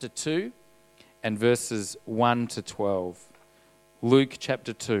2 and verses 1 to 12. Luke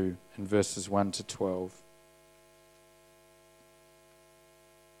chapter 2 and verses 1 to 12.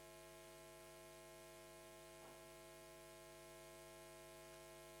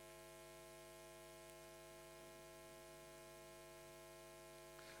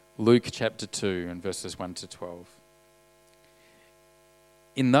 Luke chapter 2 and verses 1 to 12.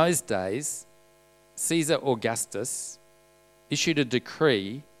 In those days, Caesar Augustus issued a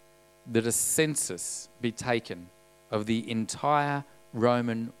decree that a census be taken of the entire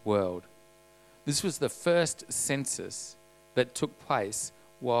Roman world. This was the first census that took place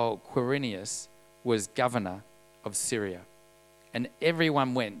while Quirinius was governor of Syria, and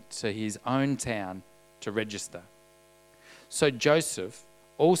everyone went to his own town to register. So Joseph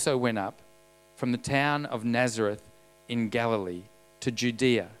also went up from the town of Nazareth in Galilee to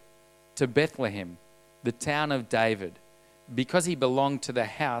Judea, to Bethlehem, the town of David, because he belonged to the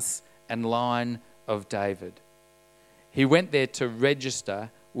house and line of David. He went there to register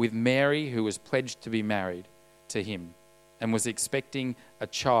with Mary, who was pledged to be married to him and was expecting a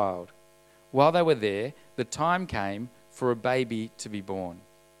child. While they were there, the time came for a baby to be born,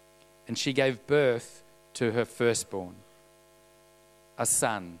 and she gave birth to her firstborn, a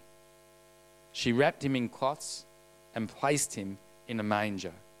son. She wrapped him in cloths and placed him in a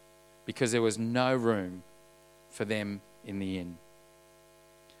manger, because there was no room for them in the inn.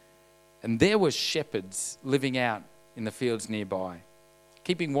 And there were shepherds living out in the fields nearby,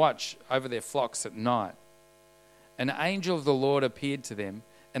 keeping watch over their flocks at night. An angel of the Lord appeared to them,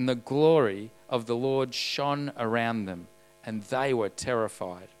 and the glory of the Lord shone around them, and they were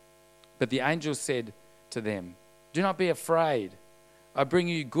terrified. But the angel said to them, "Do not be afraid. I bring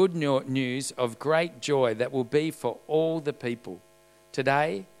you good news of great joy that will be for all the people.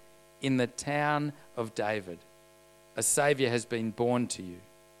 Today, in the town of David, a Saviour has been born to you.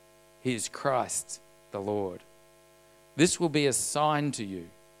 He is Christ the Lord. This will be a sign to you.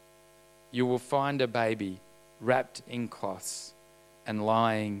 You will find a baby wrapped in cloths and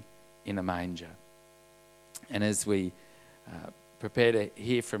lying in a manger." And as we prepare to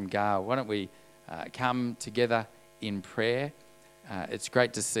hear from Gail, why don't we come together in prayer? It's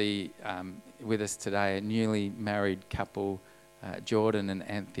great to see with us today a newly married couple, Jordan and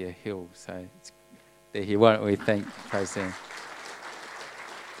Anthea Hill. So they're here. Why don't we praise them.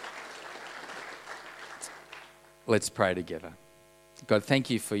 Let's pray together. God, thank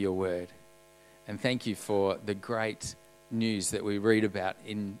you for your word, and thank you for the great news that we read about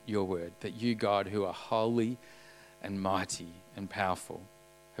in your word, that you, God, who are holy and mighty and powerful,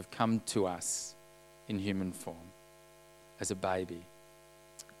 have come to us in human form as a baby,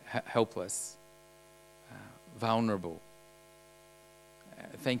 helpless, vulnerable.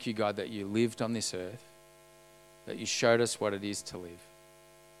 Thank you, God, that you lived on this earth, that you showed us what it is to live.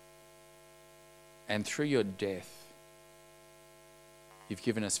 And through your death, you've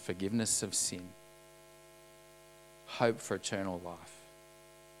given us forgiveness of sin, hope for eternal life.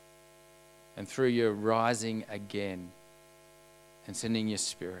 And through your rising again and sending your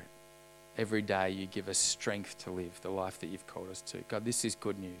Spirit, every day you give us strength to live the life that you've called us to. God, this is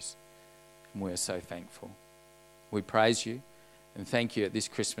good news, and we are so thankful. We praise you and thank you at this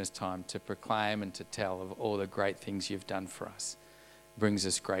Christmas time to proclaim and to tell of all the great things you've done for us. It brings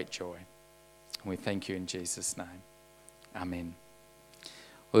us great joy. And we thank you in Jesus' name. Amen.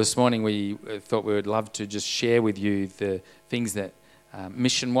 Well, this morning we thought we would love to just share with you the things that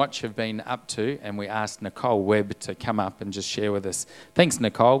Mission Watch have been up to, and we asked Nicole Webb to come up and just share with us. Thanks,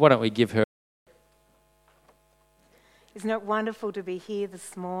 Nicole. Why don't we give her... Isn't it wonderful to be here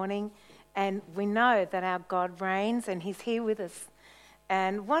this morning? And we know that our God reigns and he's here with us.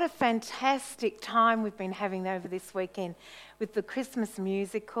 And what a fantastic time we've been having over this weekend with the Christmas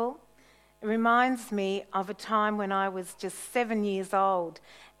musical. It reminds me of a time when I was just 7 years old,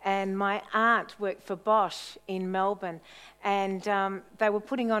 and my aunt worked for Bosch in Melbourne, and they were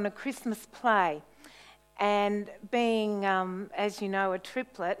putting on a Christmas play. And being, as you know, a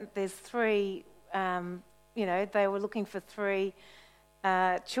triplet, there's three, they were looking for three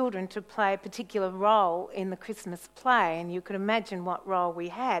children to play a particular role in the Christmas play, and you could imagine what role we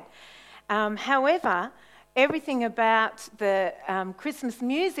had. However, everything about the Christmas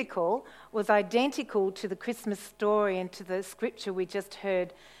musical was identical to the Christmas story and to the scripture we just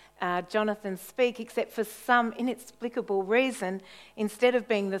heard Jonathan speak, except for some inexplicable reason, instead of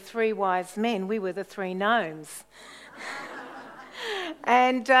being the three wise men, we were the three gnomes.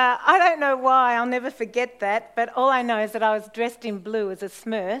 And I don't know why, I'll never forget that, but all I know is that I was dressed in blue as a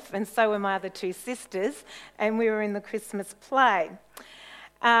Smurf, and so were my other two sisters, and we were in the Christmas play.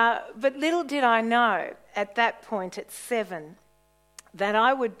 But little did I know at that point at 7 that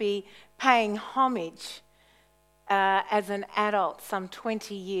I would be paying homage as an adult some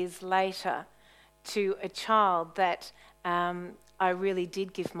 20 years later to a child that I really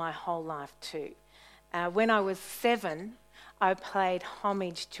did give my whole life to. When I was 7, I paid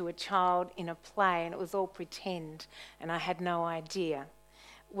homage to a child in a play, and it was all pretend, and I had no idea.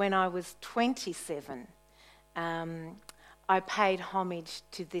 When I was 27, I paid homage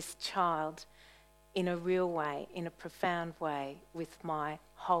to this child in a real way, in a profound way, with my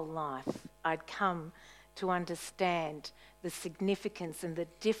whole life. I'd come to understand the significance and the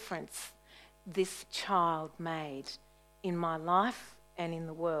difference this child made in my life and in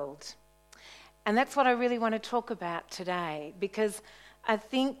the world. And that's what I really want to talk about today, because I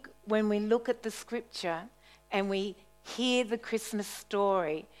think when we look at the scripture and we hear the Christmas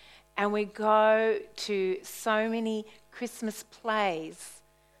story and we go to so many Christmas plays,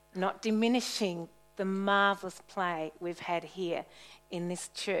 not diminishing the marvellous play we've had here in this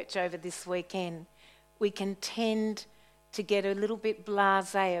church over this weekend, we can tend to get a little bit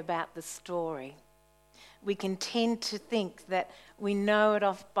blasé about the story. We can tend to think that we know it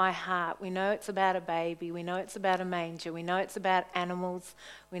off by heart. We know it's about a baby. We know it's about a manger. We know it's about animals.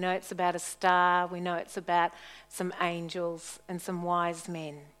 We know it's about a star. We know it's about some angels and some wise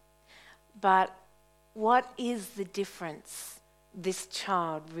men. But what is the difference this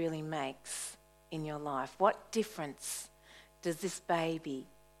child really makes in your life? What difference does this baby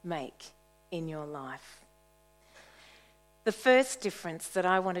make in your life? The first difference that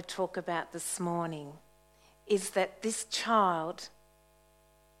I want to talk about this morning is that this child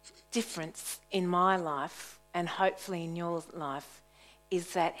difference in my life, and hopefully in your life,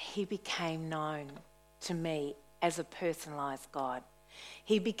 is that he became known to me as a personalised God.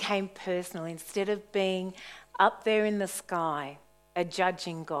 He became personal. Instead of being up there in the sky, a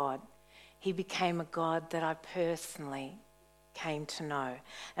judging God, he became a God that I personally came to know.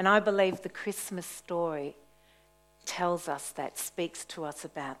 And I believe the Christmas story tells us that, speaks to us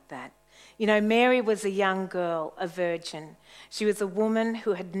about that. You know, Mary was a young girl, a virgin. She was a woman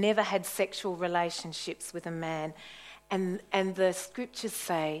who had never had sexual relationships with a man. And the scriptures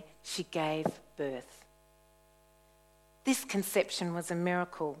say she gave birth. This conception was a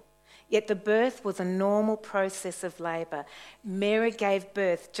miracle. Yet the birth was a normal process of labour. Mary gave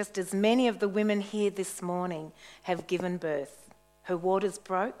birth just as many of the women here this morning have given birth. Her waters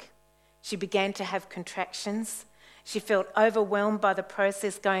broke. She began to have contractions. She felt overwhelmed by the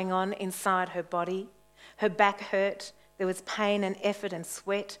process going on inside her body. Her back hurt. There was pain and effort and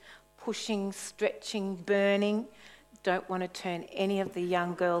sweat, pushing, stretching, burning. Don't want to turn any of the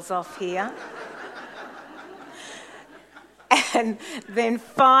young girls off here. And then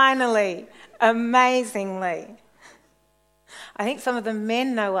finally, amazingly, I think some of the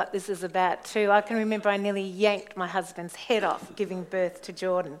men know what this is about too. I can remember I nearly yanked my husband's head off giving birth to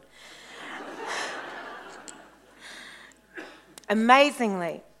Jordan.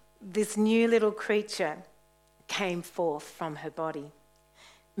 Amazingly, this new little creature came forth from her body.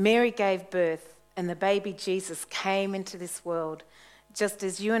 Mary gave birth, and the baby Jesus came into this world, just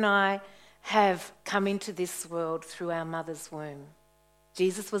as you and I have come into this world through our mother's womb.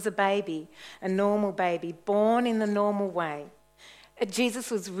 Jesus was a baby, a normal baby, born in the normal way.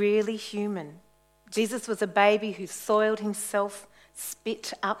 Jesus was really human. Jesus was a baby who soiled himself,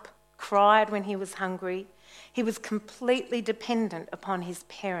 spit up, cried when he was hungry. He was completely dependent upon his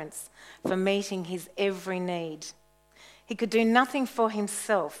parents for meeting his every need. He could do nothing for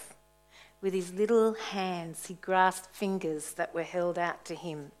himself. With his little hands, he grasped fingers that were held out to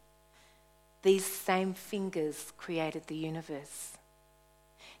him. These same fingers created the universe.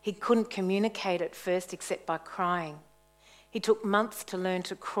 He couldn't communicate at first except by crying. He took months to learn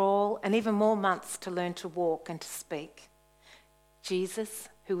to crawl and even more months to learn to walk and to speak. Jesus,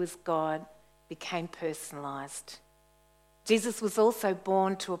 who was God, became personalised. Jesus was also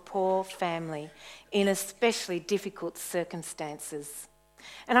born to a poor family in especially difficult circumstances.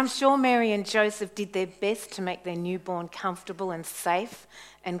 And I'm sure Mary and Joseph did their best to make their newborn comfortable and safe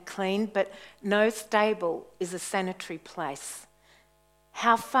and clean, but no stable is a sanitary place.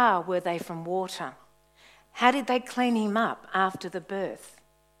 How far were they from water? How did they clean him up after the birth?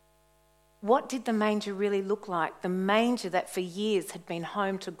 What did the manger really look like? The manger that for years had been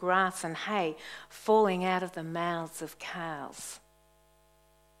home to grass and hay falling out of the mouths of cows.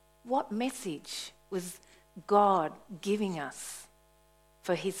 What message was God giving us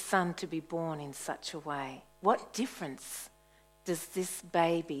for his son to be born in such a way? What difference does this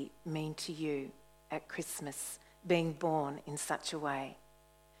baby mean to you at Christmas, being born in such a way?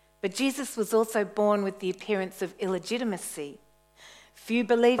 But Jesus was also born with the appearance of illegitimacy. Few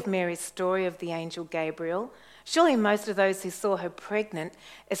believe Mary's story of the angel Gabriel, Surely most of those who saw her pregnant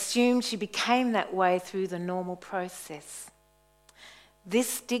assumed she became that way through the normal process. This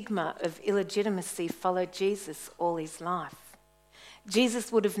stigma of illegitimacy followed Jesus all his life.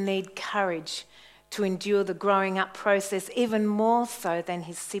 Jesus would have needed courage to endure the growing up process even more so than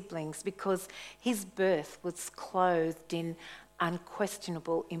his siblings, because his birth was clothed in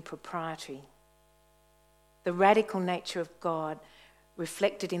unquestionable impropriety. The radical nature of God,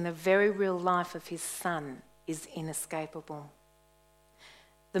 reflected in the very real life of his Son, is inescapable.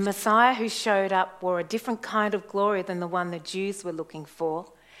 The Messiah who showed up wore a different kind of glory than the one the Jews were looking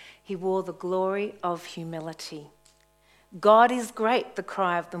for. He wore the glory of humility. God is great, the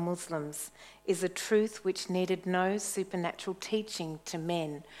cry of the Muslims, is a truth which needed no supernatural teaching to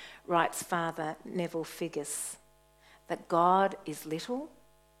men, writes Father Neville Figgis. That God is little,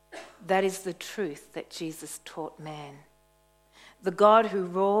 that is the truth that Jesus taught man. The God who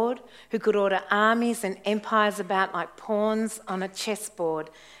roared, who could order armies and empires about like pawns on a chessboard,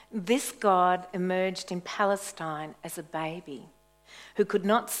 this God emerged in Palestine as a baby, who could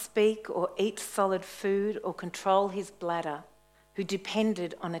not speak or eat solid food or control his bladder, who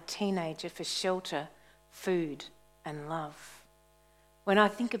depended on a teenager for shelter, food, and love. When I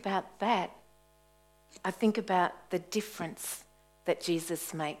think about that, I think about the difference that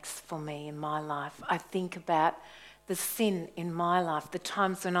Jesus makes for me in my life. I think about the sin in my life, the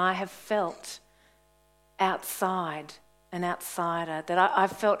times when I have felt outside, an outsider, that I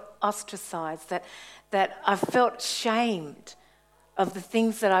felt ostracised, that I felt shamed of the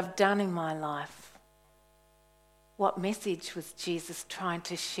things that I've done in my life. What message was Jesus trying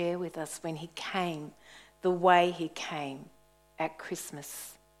to share with us when he came the way he came at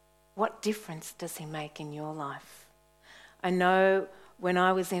Christmas? What difference does he make in your life? I know when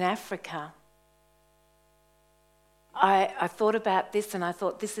I was in Africa, I thought about this and I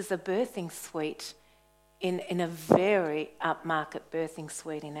thought this is a birthing suite in a very upmarket birthing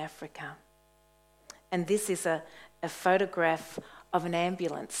suite in Africa. And this is a photograph of an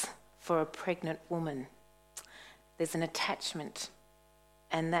ambulance for a pregnant woman. There's an attachment,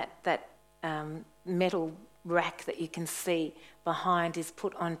 and that metal rack that you can see behind is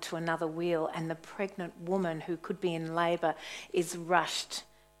put onto another wheel, and the pregnant woman who could be in labour is rushed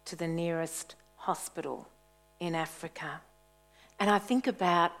to the nearest hospital in Africa. And I think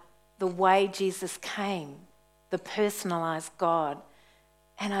about the way Jesus came, the personalised God,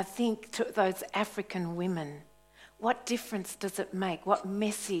 and I think to those African women, what difference does it make? What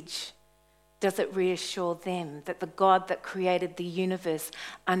message does it reassure them that the God that created the universe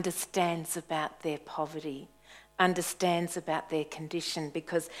understands about their poverty, understands about their condition,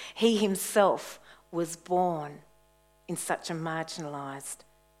 because he himself was born in such a marginalised,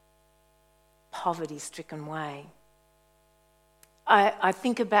 poverty-stricken way? I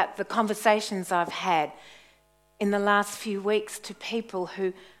think about the conversations I've had in the last few weeks to people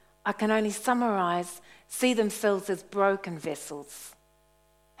who I can only summarise, see themselves as broken vessels.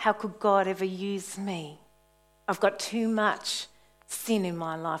 How could God ever use me? I've got too much sin in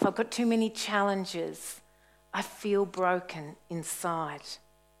my life. I've got too many challenges. I feel broken inside.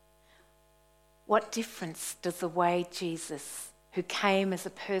 What difference does the way Jesus, who came as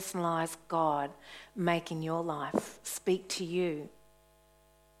a personalised God, make in your life, speak to you?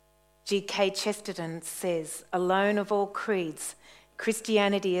 G.K. Chesterton says, alone of all creeds,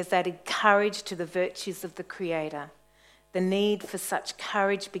 Christianity has added courage to the virtues of the Creator. The need for such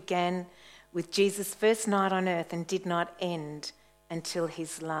courage began with Jesus' first night on earth and did not end until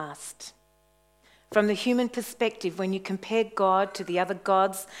his last. From the human perspective, when you compare God to the other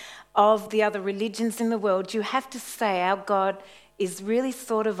gods of the other religions in the world, you have to say our God is really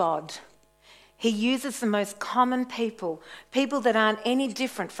sort of odd. He uses the most common people that aren't any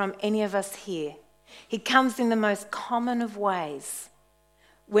different from any of us here. He comes in the most common of ways,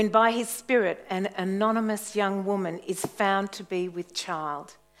 when by his Spirit an anonymous young woman is found to be with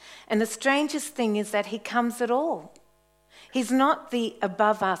child. And the strangest thing is that he comes at all. He's not the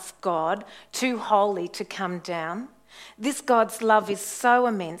above us God, too holy to come down. This God's love is so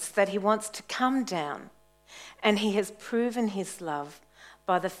immense that he wants to come down. And he has proven his love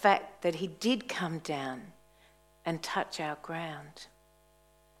by the fact that he did come down and touch our ground.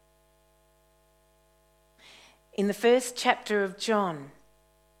 In the first chapter of John,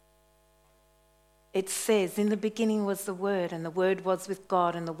 it says, in the beginning was the Word, and the Word was with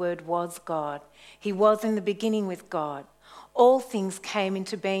God, and the Word was God. He was in the beginning with God. All things came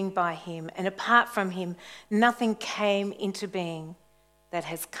into being by him, and apart from him, nothing came into being that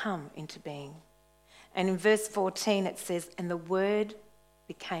has come into being. And in verse 14 it says, and the Word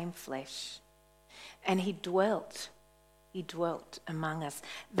became flesh, and he dwelt he dwelt among us.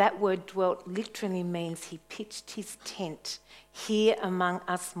 That word dwelt literally means he pitched his tent here among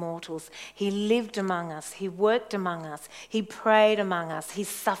us mortals. He lived among us, he worked among us, he prayed among us, he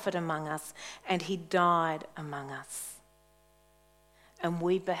suffered among us, and he died among us. And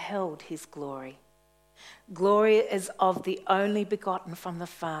we beheld his glory. Glory is of the only begotten from the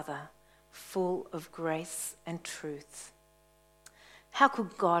Father, full of grace and truth. How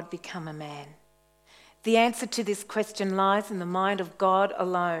could God become a man? The answer to this question lies in the mind of God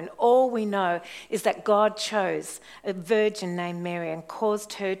alone. All we know is that God chose a virgin named Mary and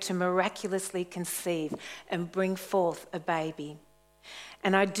caused her to miraculously conceive and bring forth a baby.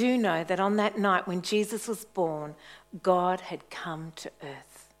 And I do know that on that night when Jesus was born, God had come to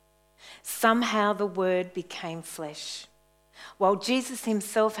earth. Somehow the Word became flesh. While Jesus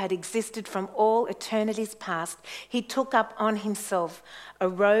himself had existed from all eternities past, he took up on himself a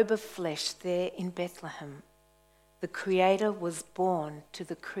robe of flesh there in Bethlehem. The Creator was born to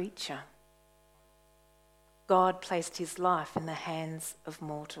the creature. God placed his life in the hands of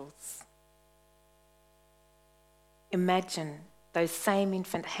mortals. Imagine those same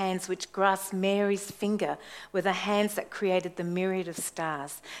infant hands which grasped Mary's finger were the hands that created the myriad of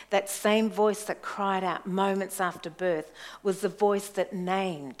stars. That same voice that cried out moments after birth was the voice that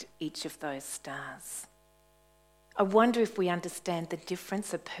named each of those stars. I wonder if we understand the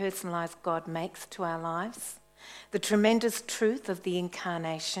difference a personalised God makes to our lives, the tremendous truth of the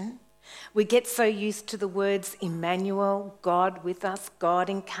incarnation. We get so used to the words Emmanuel, God with us, God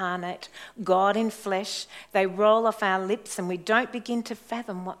incarnate, God in flesh. They roll off our lips and we don't begin to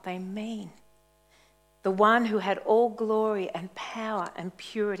fathom what they mean. The one who had all glory and power and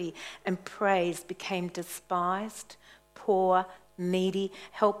purity and praise became despised, poor, needy,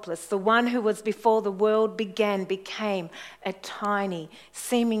 helpless. The one who was before the world began became a tiny,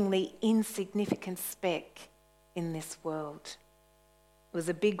 seemingly insignificant speck in this world. It was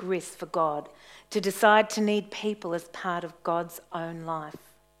a big risk for God to decide to need people as part of God's own life.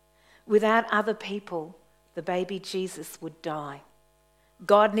 Without other people, the baby Jesus would die.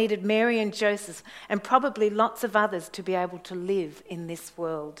 God needed Mary and Joseph and probably lots of others to be able to live in this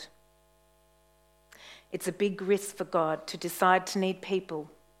world. It's a big risk for God to decide to need people.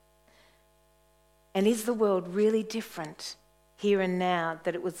 And is the world really different here and now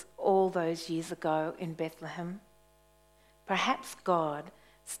that it was all those years ago in Bethlehem? Perhaps God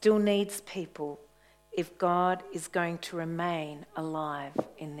still needs people if God is going to remain alive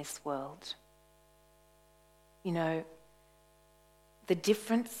in this world. You know, the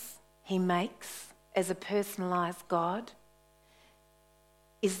difference he makes as a personalised God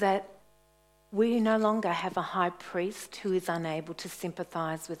is that we no longer have a high priest who is unable to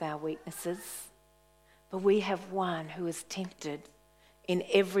sympathise with our weaknesses, but we have one who is tempted in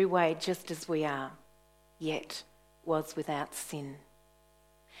every way just as we are, yet was without sin.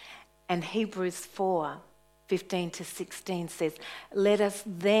 And Hebrews 4:15-16 says, "Let us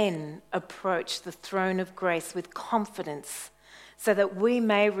then approach the throne of grace with confidence so that we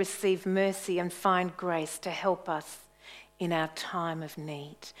may receive mercy and find grace to help us in our time of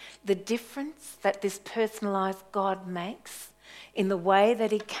need." The difference that this personalised God makes in the way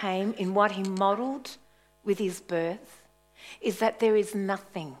that he came, in what he modelled with his birth, is that there is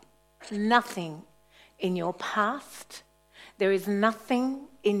nothing in your past, there is nothing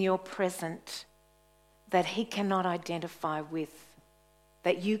in your present that he cannot identify with,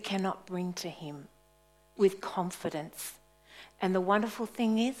 that you cannot bring to him with confidence. And the wonderful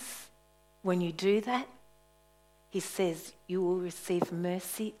thing is, when you do that, he says you will receive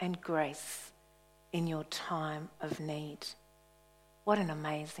mercy and grace in your time of need. What an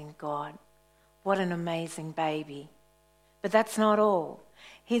amazing God. What an amazing baby. But that's not all.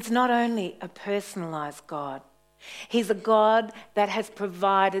 He's not only a personalised God. He's a God that has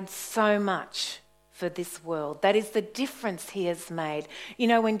provided so much for this world. That is the difference he has made. You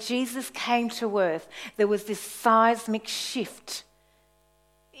know, when Jesus came to earth, there was this seismic shift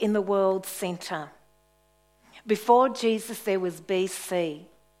in the world centre. Before Jesus, there was BC.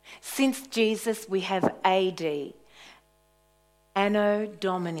 Since Jesus, we have AD, Anno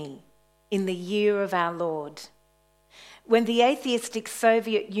Domini, in the year of our Lord. When the atheistic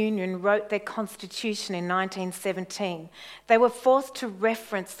Soviet Union wrote their constitution in 1917, they were forced to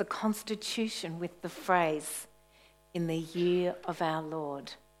reference the constitution with the phrase, "in the year of our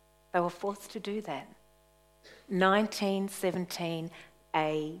Lord." They were forced to do that. 1917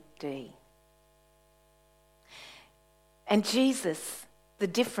 AD. And Jesus, the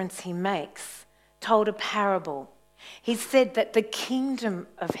difference he makes, told a parable. He said that the kingdom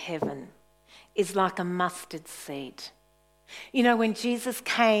of heaven is like a mustard seed. You know, when Jesus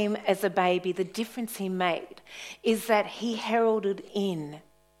came as a baby, the difference he made is that he heralded in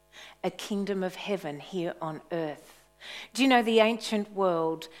a kingdom of heaven here on earth. Do you know the ancient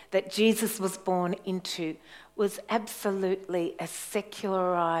world that Jesus was born into was absolutely a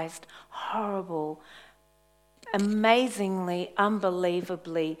secularized, horrible, amazingly,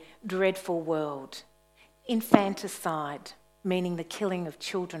 unbelievably dreadful world. Infanticide, meaning the killing of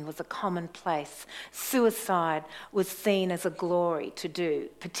children, was a commonplace. Suicide was seen as a glory to do,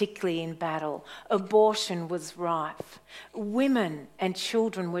 particularly in battle. Abortion was rife. Women and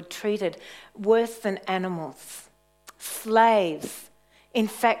children were treated worse than animals. Slaves. In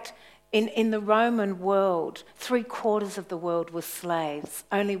fact, in the Roman world, 3/4 of the world were slaves.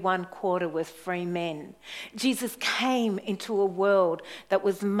 Only 1/4 were free men. Jesus came into a world that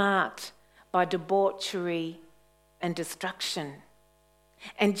was marked by debauchery and destruction.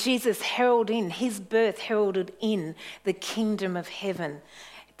 And Jesus his birth heralded in the kingdom of heaven.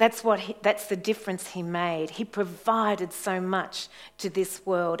 That's the difference he made. He provided so much to this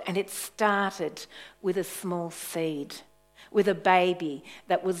world, and it started with a small seed, with a baby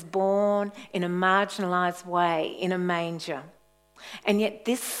that was born in a marginalised way in a manger. And yet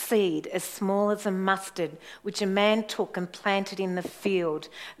this seed, as small as a mustard, which a man took and planted in the field,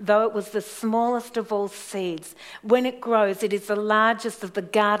 though it was the smallest of all seeds, when it grows, it is the largest of the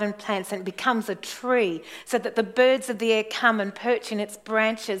garden plants, and it becomes a tree so that the birds of the air come and perch in its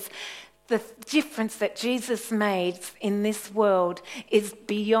branches. The difference that Jesus made in this world is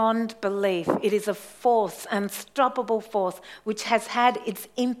beyond belief. It is a force, unstoppable force, which has had its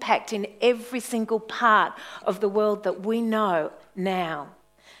impact in every single part of the world that we know now.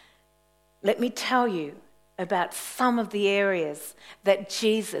 Let me tell you about some of the areas that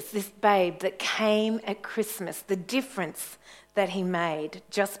Jesus, this babe that came at Christmas, the difference that he made,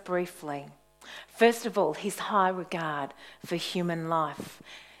 just briefly. First of all, his high regard for human life.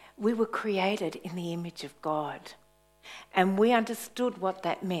 We were created in the image of God, and we understood what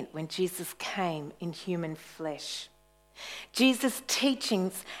that meant when Jesus came in human flesh. Jesus'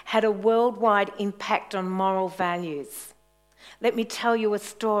 teachings had a worldwide impact on moral values. Let me tell you a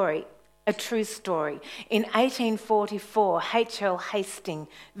story, a true story. In 1844, H.L. Hastings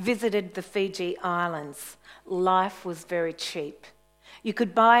visited the Fiji Islands. Life was very cheap. You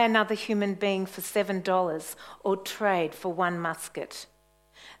could buy another human being for $7 or trade for one musket.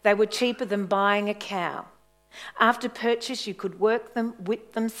 They were cheaper than buying a cow. After purchase, you could work them,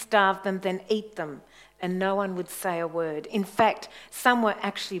 whip them, starve them, then eat them, and no one would say a word. In fact, some were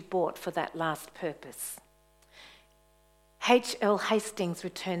actually bought for that last purpose. H.L. Hastings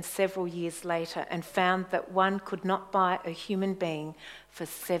returned several years later and found that one could not buy a human being for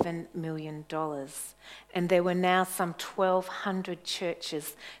 $7 million. And there were now some 1,200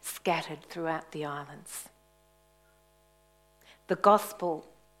 churches scattered throughout the islands. The gospel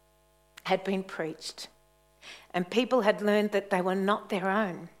had been preached, and people had learned that they were not their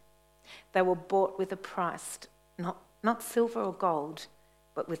own. They were bought with a price, not silver or gold,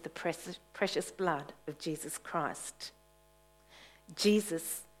 but with the precious blood of Jesus Christ.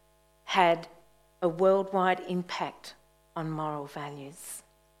 Jesus had a worldwide impact on moral values.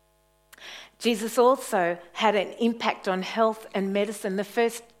 Jesus also had an impact on health and medicine. The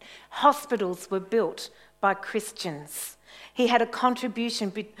first hospitals were built by Christians. He had a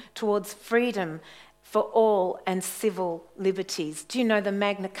contribution towards freedom for all and civil liberties. Do you know the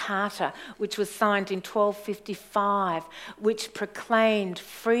Magna Carta, which was signed in 1255, which proclaimed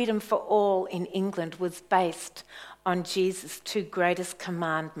freedom for all in England, was based on Jesus' two greatest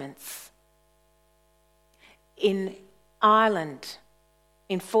commandments. In Ireland,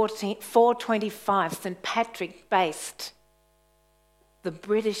 in 425, St. Patrick based the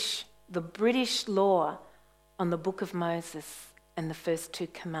British law on the Book of Moses and the first two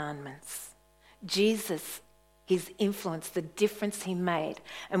commandments. Jesus, his influence, the difference he made,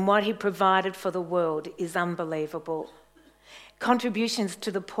 and what he provided for the world is unbelievable. Contributions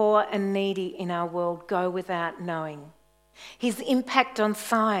to the poor and needy in our world go without knowing. His impact on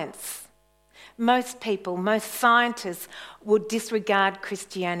science. Most scientists would disregard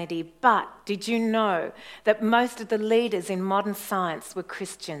Christianity, but did you know that most of the leaders in modern science were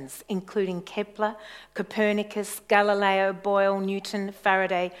Christians, including Kepler, Copernicus, Galileo, Boyle, Newton,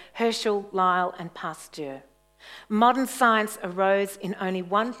 Faraday, Herschel, Lyell, and Pasteur? Modern science arose in only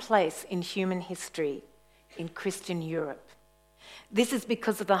one place in human history, in Christian Europe. This is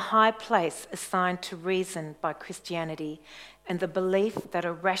because of the high place assigned to reason by Christianity and the belief that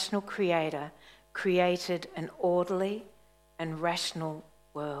a rational creator created an orderly and rational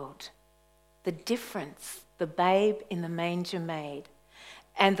world. The difference the babe in the manger made,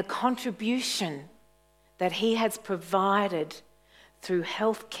 and the contribution that he has provided through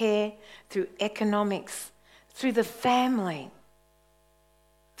healthcare, through economics, through the family,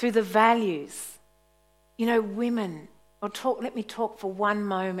 through the values. You know, women, let me talk for one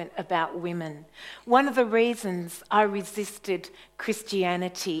moment about women. One of the reasons I resisted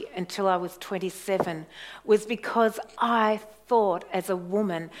Christianity until I was 27 was because I thought as a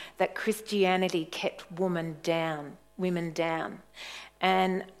woman that Christianity kept women down.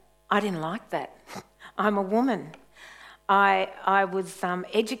 And I didn't like that. I'm a woman. I was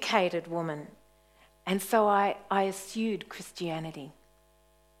educated woman. And so I eschewed Christianity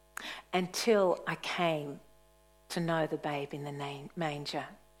until I came to know the babe in the manger.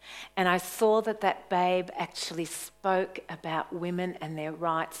 And I saw that babe actually spoke about women and their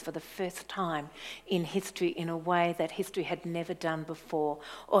rights for the first time in history in a way that history had never done before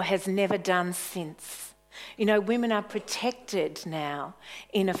or has never done since. You know, women are protected now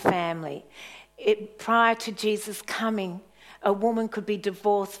in a family. Prior to Jesus coming, a woman could be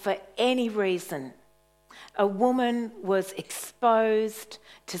divorced for any reason. A woman was exposed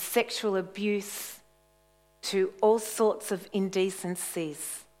to sexual abuse, to all sorts of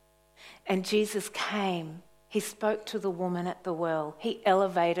indecencies. And Jesus came. He spoke to the woman at the well. He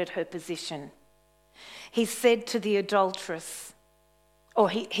elevated her position. He said to the adulteress, or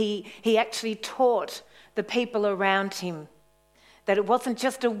he actually taught the people around him that it wasn't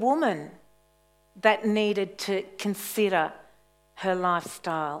just a woman that needed to consider her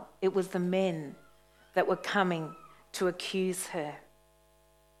lifestyle. It was the men that were coming to accuse her.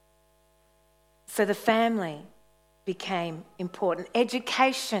 So the family became important.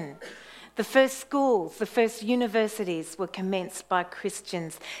 Education. The first schools, the first universities were commenced by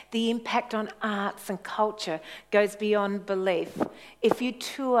Christians. The impact on arts and culture goes beyond belief. If you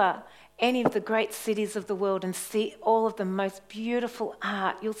tour any of the great cities of the world and see all of the most beautiful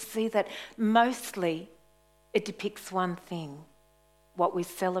art, you'll see that mostly it depicts one thing, what we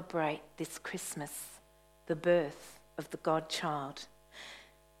celebrate this Christmas, the birth of the God-child.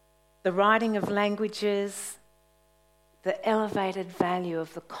 The writing of languages, the elevated value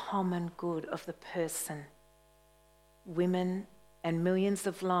of the common good of the person, women and millions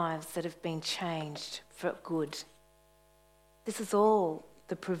of lives that have been changed for good. This is all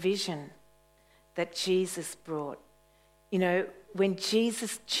the provision that Jesus brought. You know, when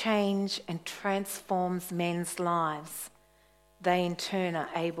Jesus changes and transforms men's lives, they in turn are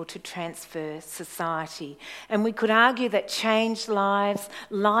able to transfer society. And we could argue that changed lives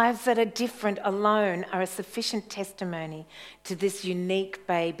that are different alone, are a sufficient testimony to this unique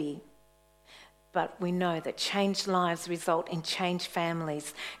baby. But we know that changed lives result in changed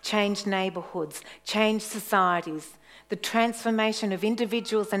families, changed neighbourhoods, changed societies. The transformation of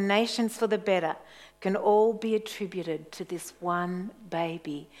individuals and nations for the better can all be attributed to this one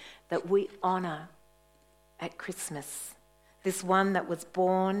baby that we honour at Christmas. This one that was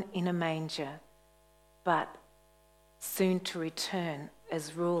born in a manger, but soon to return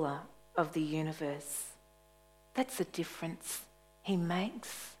as ruler of the universe. That's the difference he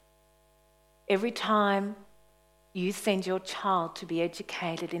makes. Every time you send your child to be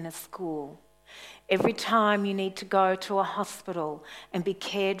educated in a school, every time you need to go to a hospital and be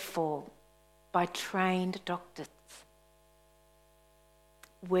cared for by trained doctors,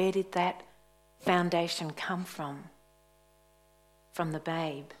 where did that foundation come from? From the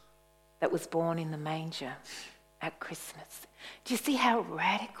babe that was born in the manger at Christmas. Do you see how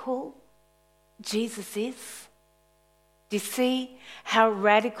radical Jesus is? Do you see how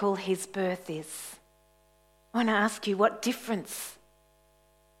radical his birth is? I want to ask you, what difference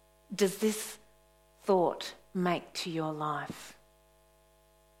does this thought make to your life?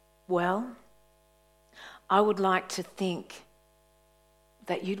 Well, I would like to think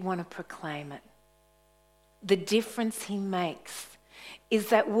that you'd want to proclaim it. The difference he makes is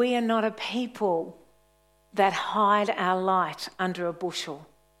that we are not a people that hide our light under a bushel.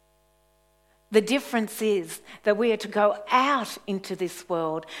 The difference is that we are to go out into this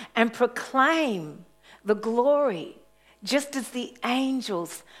world and proclaim the glory, just as the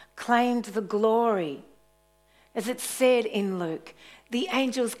angels claimed the glory. As it said in Luke, the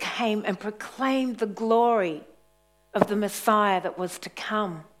angels came and proclaimed the glory of the Messiah that was to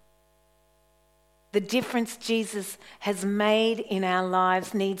come. The difference Jesus has made in our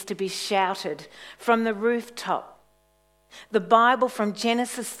lives needs to be shouted from the rooftop. The Bible, from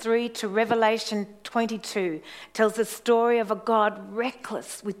Genesis 3 to Revelation 22, tells the story of a God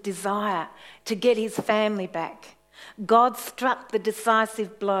reckless with desire to get his family back. God struck the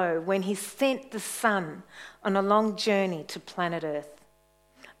decisive blow when he sent the Son on a long journey to planet Earth.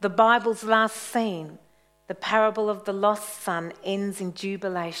 The Bible's last scene, the parable of the lost son, ends in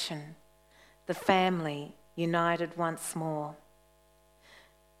jubilation. the family united once more.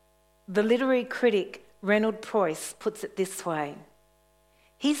 The literary critic Reynold Preuss puts it this way.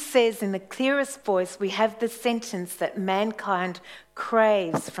 He says in the clearest voice we have the sentence that mankind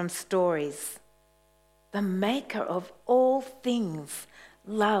craves from stories. The maker of all things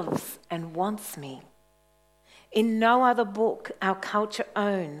loves and wants me. In no other book our culture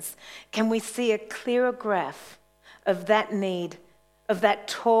owns can we see a clearer graph of that need, of that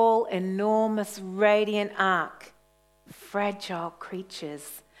tall, enormous, radiant ark, fragile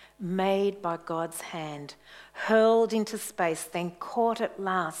creatures made by God's hand, hurled into space, then caught at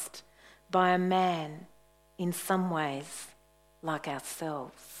last by a man in some ways like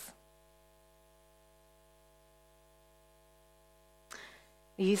ourselves.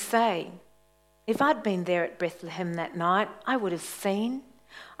 You say, if I'd been there at Bethlehem that night, I would have seen,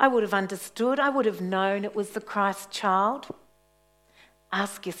 I would have understood, I would have known it was the Christ child.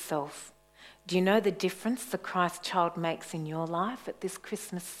 Ask yourself, do you know the difference the Christ child makes in your life at this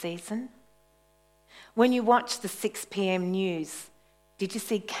Christmas season? When you watch the 6 p.m. news, did you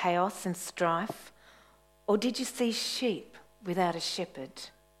see chaos and strife? Or did you see sheep without a shepherd?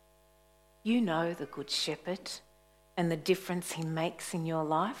 You know the Good Shepherd and the difference he makes in your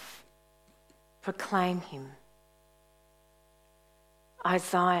life. Proclaim him.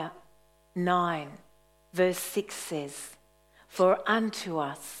 Isaiah 9 verse 6 says, "For unto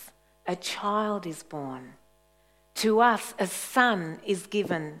us a child is born, to us a son is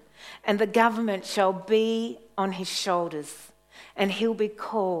given, and the government shall be on his shoulders, and he'll be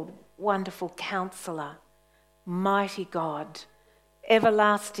called Wonderful Counselor, Mighty God,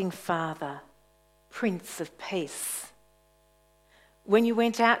 Everlasting Father, Prince of Peace." When you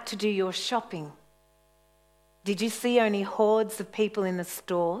went out to do your shopping, did you see only hordes of people in the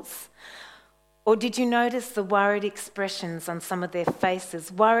stores? Or did you notice the worried expressions on some of their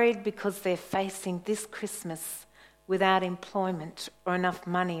faces, worried because they're facing this Christmas without employment or enough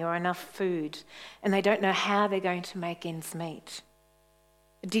money or enough food, and they don't know how they're going to make ends meet?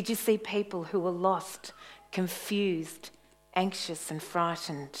 Did you see people who were lost, confused, anxious and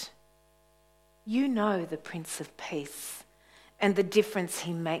frightened? You know the Prince of Peace and the difference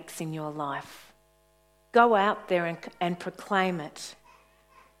he makes in your life. Go out there and proclaim it.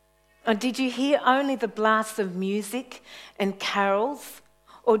 Or did you hear only the blasts of music and carols?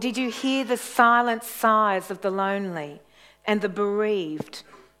 Or did you hear the silent sighs of the lonely and the bereaved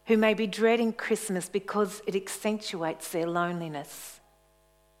who may be dreading Christmas because it accentuates their loneliness?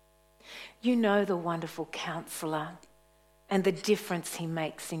 You know the Wonderful Counselor and the difference he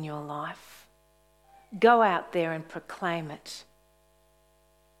makes in your life. Go out there and proclaim it.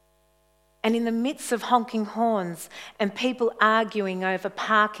 And in the midst of honking horns and people arguing over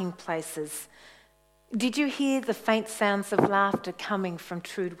parking places, did you hear the faint sounds of laughter coming from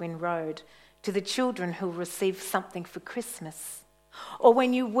Trudwin Road to the children who received something for Christmas? Or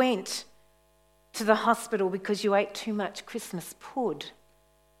when you went to the hospital because you ate too much Christmas pud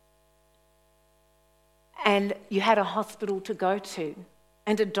and you had a hospital to go to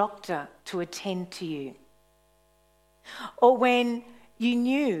and a doctor to attend to you? Or when you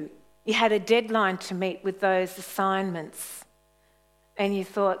knew you had a deadline to meet with those assignments and you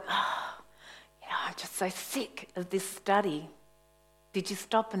thought, I'm just so sick of this study. Did you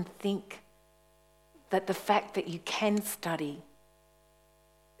stop and think that the fact that you can study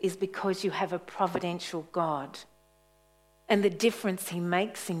is because you have a providential God and the difference he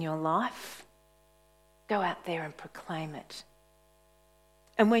makes in your life? Go out there and proclaim it.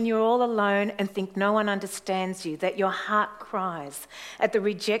 And when you're all alone and think no one understands you, that your heart cries at the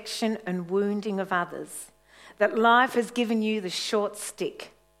rejection and wounding of others, that life has given you the short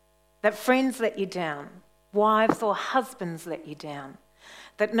stick, that friends let you down, wives or husbands let you down,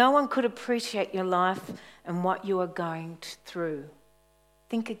 that no one could appreciate your life and what you are going through,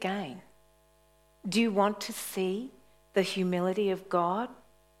 think again. Do you want to see the humility of God?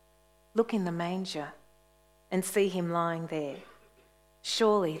 Look in the manger and see him lying there.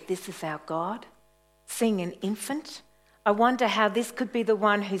 Surely this is our God. Seeing an infant, I wonder how this could be the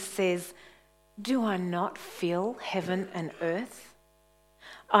one who says, "Do I not fill heaven and earth?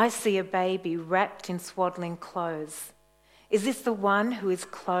 I see a baby wrapped in swaddling clothes. Is this the one who is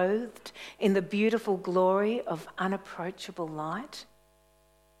clothed in the beautiful glory of unapproachable light?"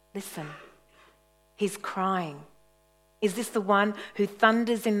 Listen, he's crying. Is this the one who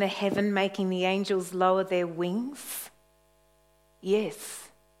thunders in the heaven, making the angels lower their wings? Yes,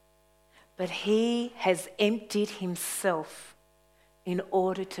 but he has emptied himself in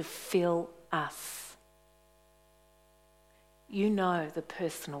order to fill us. You know the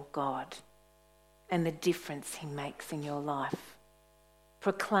personal God and the difference he makes in your life.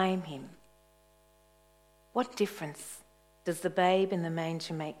 Proclaim him What difference does the babe in the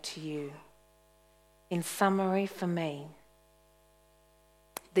manger make to you? In summary, for me,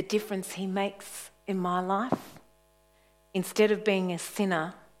 the difference he makes in my life, instead of being a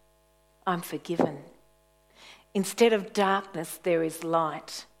sinner, I'm forgiven. Instead of darkness, there is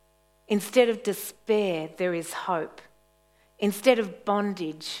light. Instead of despair, there is hope. Instead of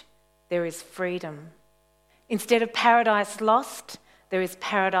bondage, there is freedom. Instead of paradise lost, there is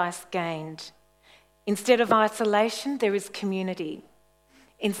paradise gained. Instead of isolation, there is community.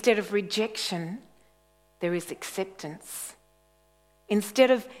 Instead of rejection, there is acceptance.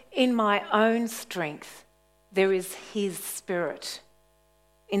 Instead of in my own strength, there is his Spirit.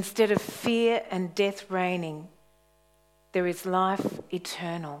 Instead of fear and death reigning, there is life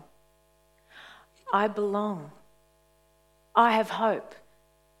eternal. I belong. I have hope.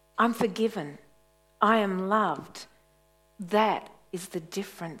 I'm forgiven. I am loved. That is the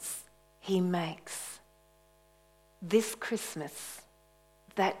difference he makes. This Christmas,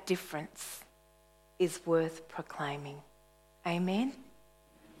 that difference is worth proclaiming. Amen?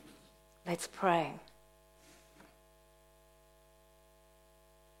 Let's pray.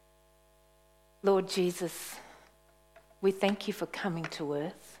 Lord Jesus, we thank you for coming to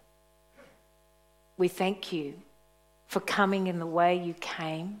earth. We thank you for coming in the way you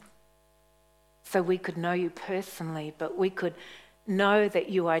came so we could know you personally, but we could know that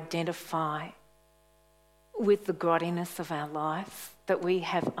you identify with the grottiness of our life, that we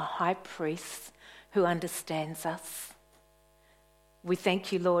have a high priest who understands us. We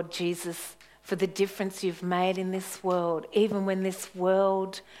thank you, Lord Jesus, for the difference you've made in this world, even when this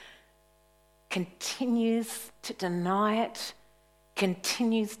world continues to deny it,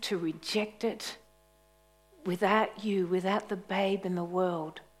 continues to reject it. Without you, without the babe in the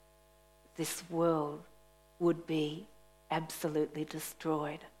world, this world would be absolutely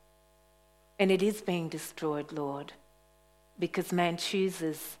destroyed. And it is being destroyed, Lord, because man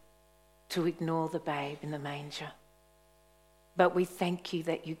chooses to ignore the babe in the manger. But we thank you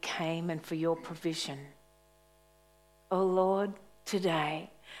that you came and for your provision. Oh Lord, today,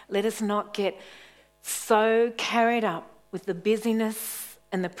 let us not get so carried up with the busyness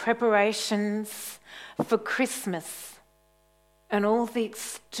and the preparations for Christmas and all the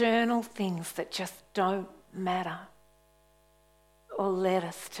external things that just don't matter. Or let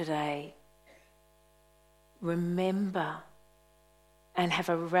us today remember and have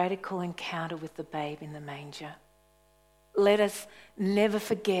a radical encounter with the babe in the manger. Let us never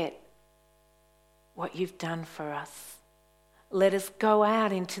forget what you've done for us. Let us go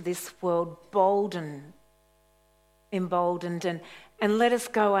out into this world emboldened, and let us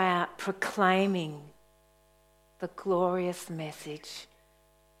go out proclaiming the glorious message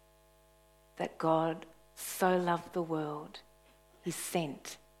that God so loved the world, he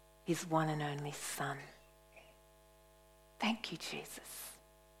sent his one and only Son. Thank you, Jesus.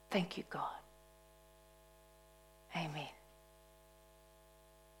 Thank you, God. Amen.